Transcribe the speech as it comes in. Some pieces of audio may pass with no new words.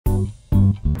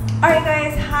All right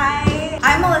guys, hi.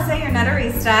 I'm Melissa, your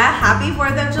Nutterista. Happy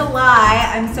 4th of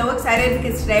July. I'm so excited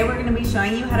because today we're gonna be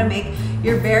showing you how to make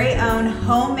your very own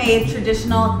homemade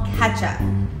traditional ketchup.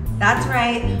 That's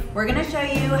right, we're gonna show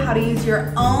you how to use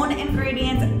your own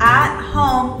ingredients at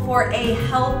home for a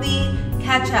healthy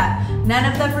ketchup.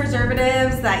 None of the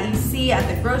preservatives that you see at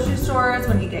the grocery stores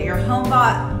when you get your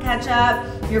home-bought ketchup,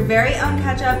 your very own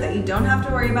ketchup that you don't have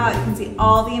to worry about. You can see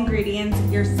all the ingredients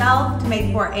yourself to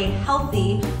make for a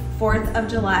healthy 4th of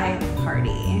July party.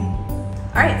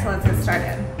 All right, so let's get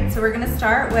started. So we're gonna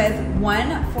start with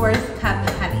 1/4 cup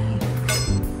honey.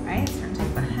 All right, so we're gonna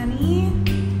take the honey,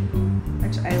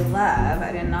 which I love.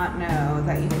 I did not know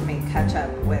that you could make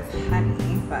ketchup with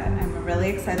honey, but I'm really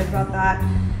excited about that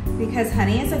because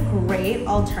honey is a great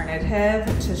alternative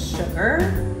to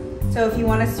sugar. So if you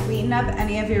want to sweeten up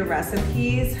any of your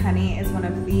recipes, honey is one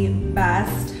of the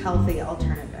best healthy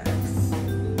alternatives.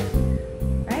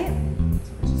 Right?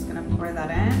 So we're just gonna pour that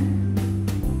in.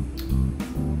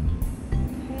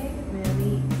 Okay,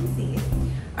 really easy.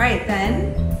 All right,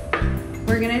 then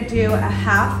we're gonna do a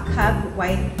 1/2 cup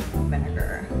white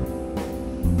vinegar.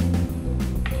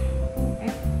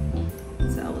 Okay,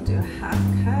 so we'll do a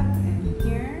 1/2 cup in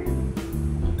here.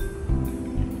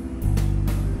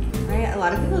 Right, a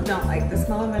lot of people don't like the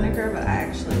smell of vinegar, but I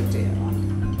actually do.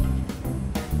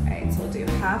 All right, so we'll do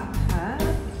 1/2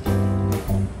 cup.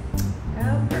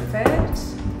 Oh, perfect.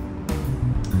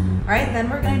 All right, then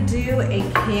we're gonna do a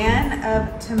can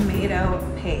of tomato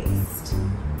paste.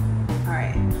 All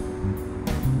right,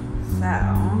 so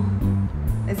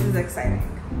this is exciting.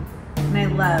 And I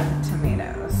love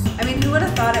tomatoes. I mean, who would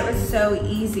have thought it was so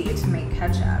easy to make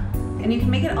ketchup? And you can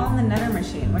make it all in the Nutr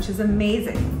machine, which is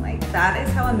amazing. Like, that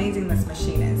is how amazing this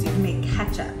machine is. You can make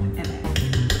ketchup in it.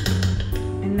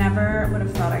 I never would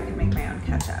have thought I could make my own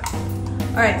ketchup.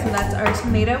 All right, so that's our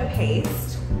tomato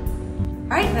paste.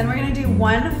 All right, then we're gonna do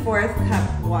 1/4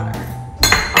 cup water.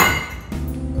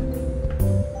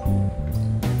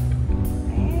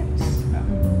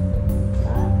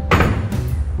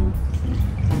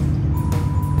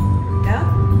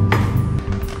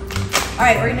 All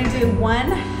right, we're gonna do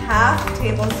 1/2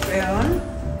 tablespoon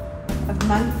of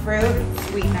monk fruit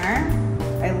sweetener.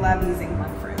 I love using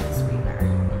monk fruit sweetener.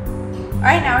 All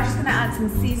right, now we're just gonna add some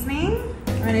seasoning.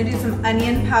 We're gonna do some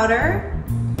onion powder.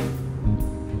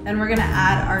 Then we're gonna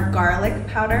add our garlic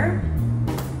powder.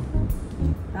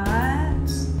 That,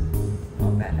 a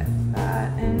little bit of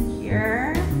that in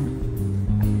here.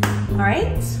 All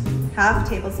right, 1/2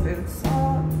 tablespoon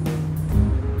salt.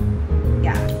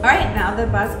 Yeah. All right, now the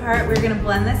best part, we're gonna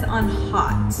blend this on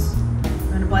hot.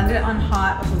 We're gonna blend it on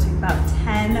hot, which will take about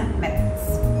 10 minutes.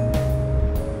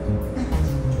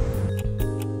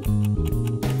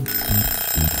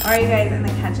 All right, you guys, and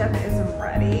the ketchup is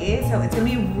ready. So it's gonna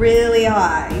be really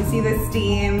hot. You see the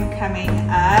steam coming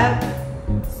up,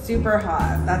 super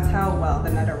hot. That's how well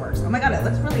the Nutr works. Oh my God, it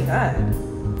looks really good.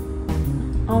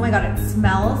 Oh my God, it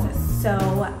smells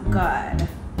so good.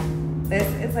 This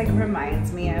is like,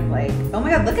 reminds me of like, oh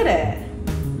my God, look at it.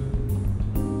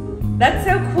 That's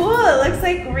so cool. It looks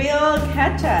like real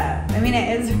ketchup. I mean,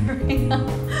 it is real,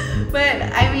 but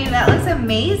I mean, that looks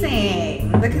amazing.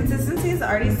 The consistency is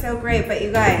already so great, but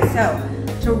you guys, so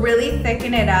to really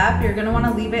thicken it up, you're gonna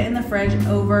wanna leave it in the fridge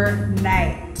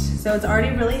overnight. So it's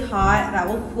already really hot. That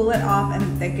will cool it off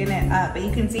and thicken it up, but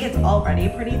you can see it's already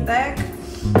pretty thick.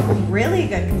 Really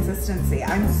good consistency.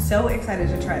 I'm so excited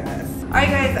to try this. All right,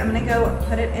 guys, I'm gonna go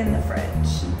put it in the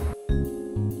fridge.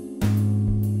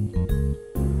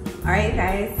 All right,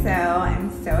 guys, so I'm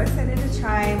so excited to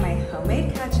try my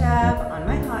homemade ketchup on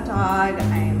my hot dog.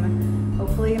 I'm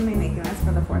hopefully gonna be making this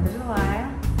for the 4th of July.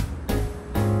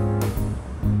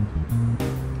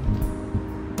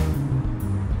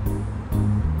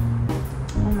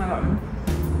 Oh my God.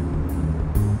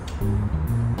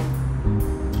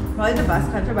 Probably the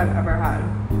best ketchup I've ever had.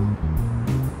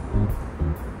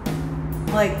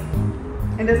 Like,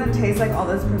 it doesn't taste like all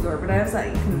those preservatives that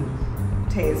you can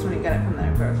taste when you get it from the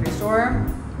grocery store.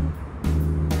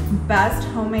 Best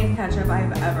homemade ketchup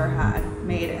I've ever had,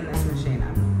 made in this machine.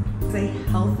 It's a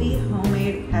healthy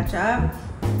homemade ketchup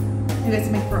you guys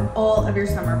make for all of your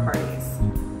summer parties.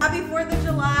 Happy 4th of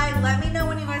July. Let me know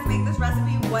when you guys make this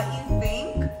recipe what you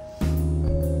think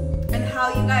and how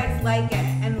you guys like it.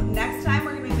 And next time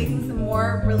we're gonna be making some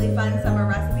more really fun summer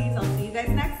recipes.